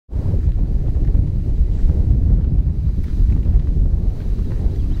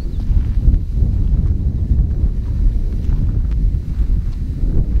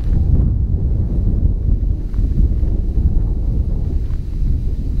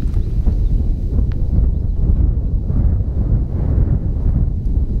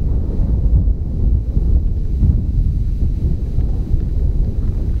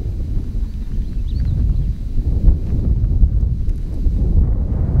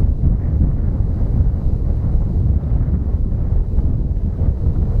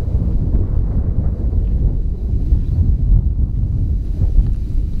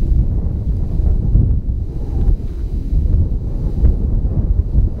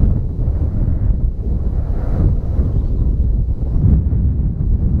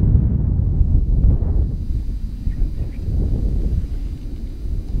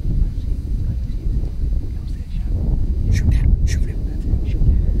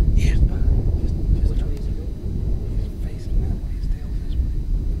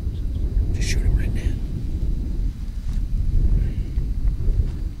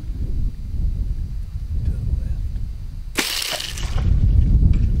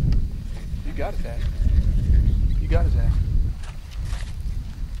got his ass. You got his ass.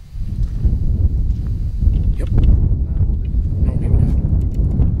 Yep. No, maybe not.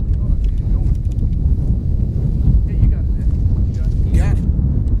 Yeah, you got his ass. You got it.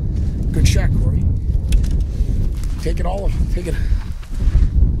 Good shot, Corey. Take it all. Take it.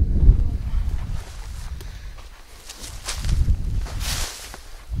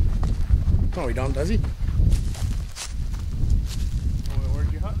 Oh, he don't, does he?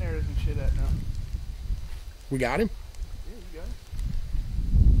 Where's your hunting areas and shit at now? We got him. Yeah, you got it.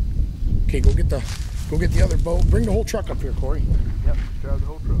 Okay, go get the other boat. Bring the whole truck up here, Corey. Yep, just drive the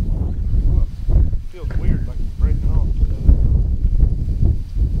whole truck. Look, feels weird, like it's breaking off.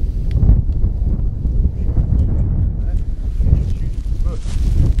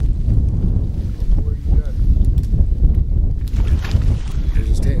 Where you got it? Here's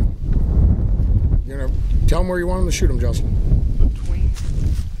his tail. You're gonna tell him where you want him to shoot him, Justin. Between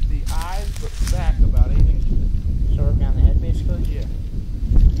the eyes, but back about 8 inches. So work down the head, basically? Yeah.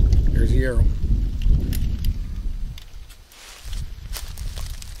 Here's the arrow.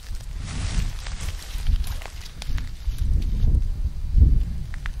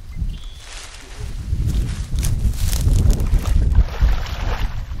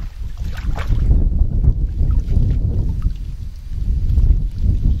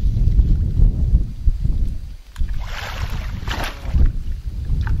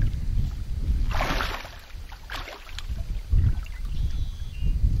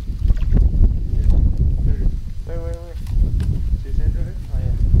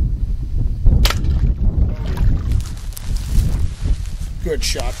 Good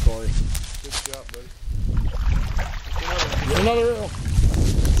shot, Corey. Good shot, buddy. Get another arrow.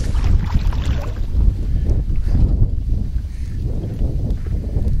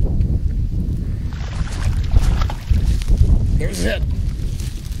 Here's his head.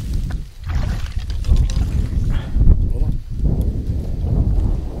 Hold on.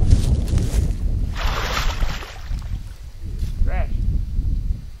 Crash.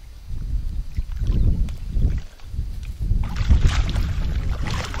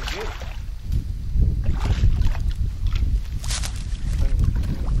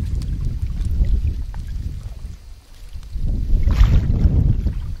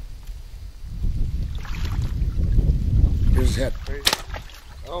 Here's his head.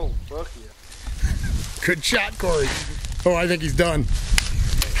 Oh, fuck yeah. Good shot, Corey. Oh, I think he's done.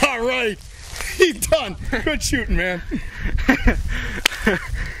 All right. He's done. Good shooting, man. That's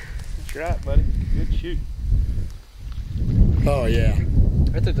right, buddy. Good shoot. Oh, yeah.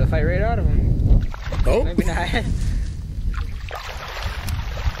 I took the fight right out of him. Oh. Maybe not.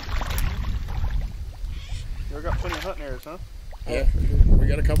 You got plenty of hunting areas, huh? Yeah, we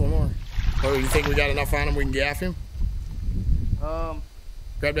got a couple more. Oh, you think we got enough on him we can gaff him?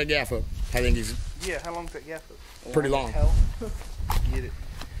 Grab that gaff up. I think he's Yeah, how long's that gaff up? pretty long. Hell. Get it.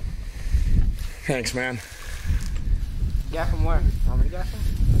 Thanks, man. Gaff him where? Want me to gaff him?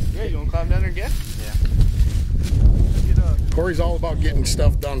 Yeah, you want to climb down there and gaff? Yeah. Get, Corey's all about getting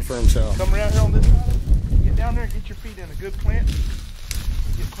stuff done for himself. come around here on this side. Get down there and get your feet in a good plant.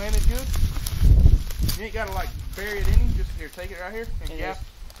 Get planted good. You ain't got to like bury it in him. Just here, take it right here and gaff.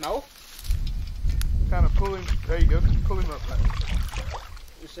 No? Kind of pull him. There you go. Pull him up.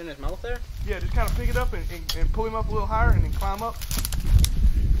 Just in his mouth there? Yeah, just kind of pick it up and pull him up a little higher and then climb up.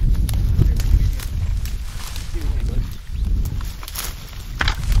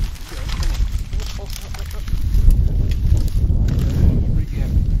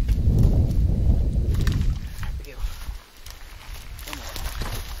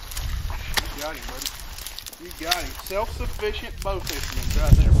 Got him, buddy. You got him. Self-sufficient bow fisherman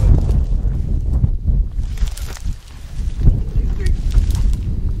right there, buddy.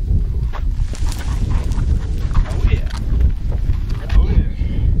 Oh yeah. Oh yeah.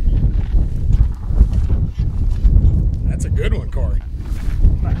 That's a good one, Corey.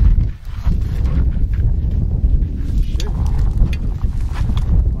 Shit.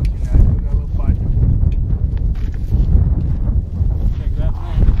 Watch you now. You got a little fight. Check that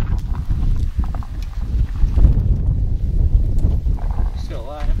man. Still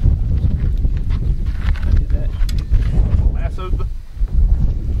alive. I did that. Lassoed the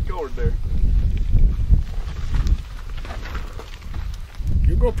cord there.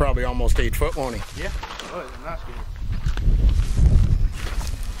 You'll go probably almost 8 foot, won't he? Yeah. Oh, it's a nice game.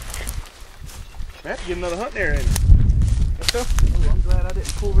 Matt, get another hunt there in. Let's go. Oh, I'm glad I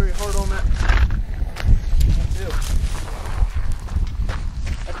didn't pull very hard on that.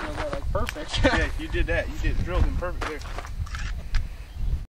 That feels like perfect. Yeah, you did that. You did drilled him perfect there.